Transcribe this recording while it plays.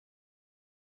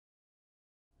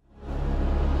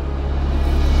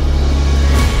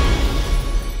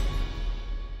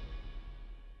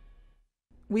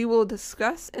We will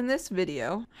discuss in this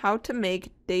video how to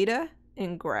make data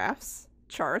in graphs,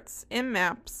 charts, and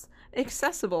maps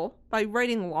accessible by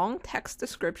writing long text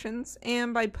descriptions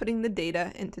and by putting the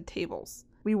data into tables.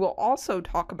 We will also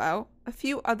talk about a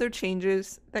few other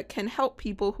changes that can help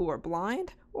people who are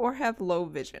blind or have low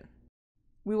vision.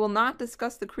 We will not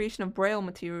discuss the creation of Braille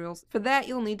materials. For that,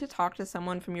 you'll need to talk to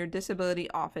someone from your disability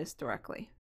office directly.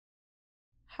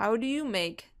 How do you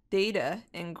make data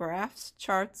in graphs,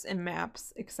 charts, and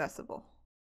maps accessible?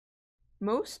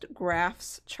 Most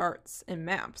graphs, charts, and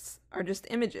maps are just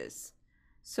images.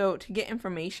 So to get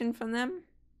information from them,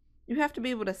 you have to be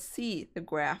able to see the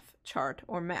graph, chart,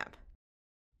 or map.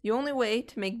 The only way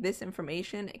to make this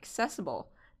information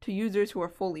accessible to users who are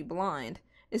fully blind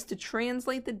is to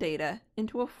translate the data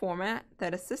into a format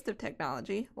that assistive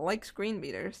technology, like screen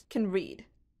readers, can read.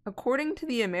 According to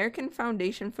the American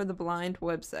Foundation for the Blind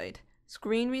website,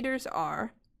 screen readers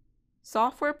are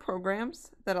software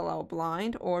programs that allow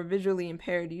blind or visually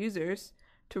impaired users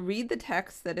to read the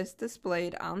text that is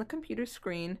displayed on the computer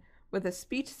screen with a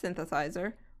speech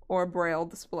synthesizer or Braille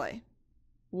display.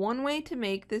 One way to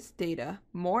make this data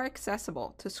more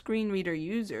accessible to screen reader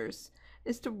users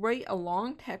is to write a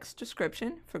long text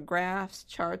description for graphs,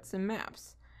 charts, and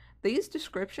maps. These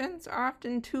descriptions are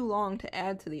often too long to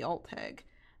add to the alt tag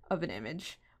of an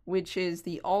image, which is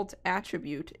the alt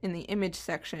attribute in the image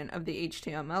section of the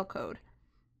HTML code.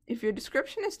 If your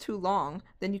description is too long,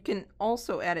 then you can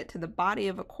also add it to the body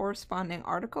of a corresponding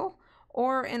article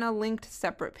or in a linked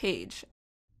separate page.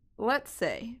 Let's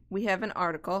say we have an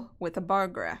article with a bar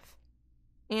graph,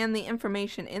 and the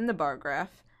information in the bar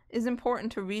graph is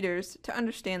important to readers to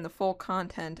understand the full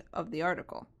content of the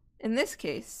article. In this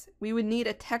case, we would need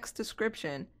a text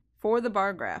description for the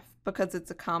bar graph because it's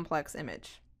a complex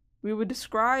image. We would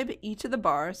describe each of the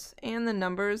bars and the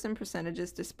numbers and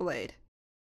percentages displayed.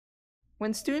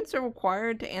 When students are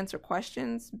required to answer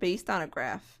questions based on a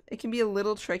graph, it can be a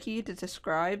little tricky to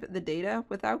describe the data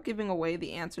without giving away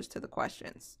the answers to the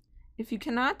questions. If you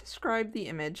cannot describe the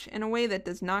image in a way that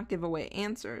does not give away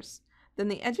answers, then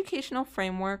the educational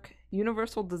framework,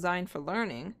 Universal Design for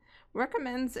Learning,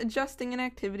 recommends adjusting an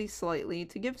activity slightly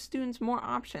to give students more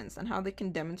options on how they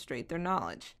can demonstrate their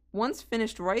knowledge. Once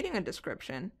finished writing a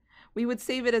description, we would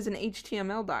save it as an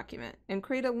HTML document and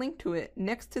create a link to it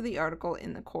next to the article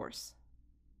in the course.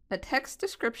 A text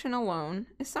description alone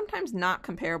is sometimes not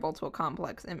comparable to a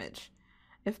complex image.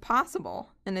 If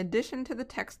possible, in addition to the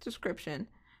text description,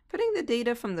 putting the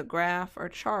data from the graph or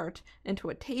chart into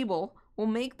a table will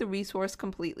make the resource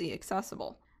completely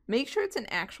accessible. Make sure it's an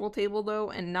actual table though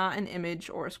and not an image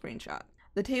or a screenshot.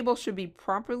 The table should be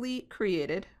properly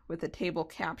created with a table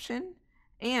caption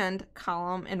and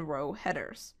column and row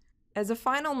headers. As a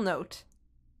final note,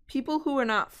 people who are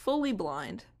not fully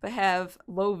blind but have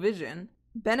low vision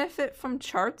benefit from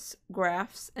charts,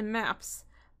 graphs, and maps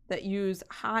that use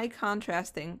high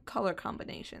contrasting color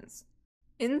combinations.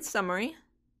 In summary,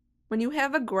 when you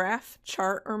have a graph,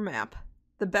 chart, or map,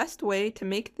 the best way to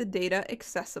make the data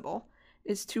accessible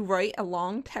is to write a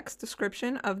long text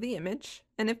description of the image,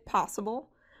 and if possible,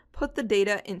 put the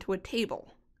data into a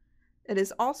table. It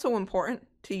is also important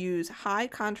to use high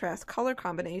contrast color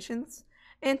combinations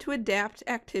and to adapt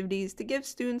activities to give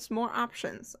students more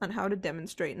options on how to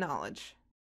demonstrate knowledge.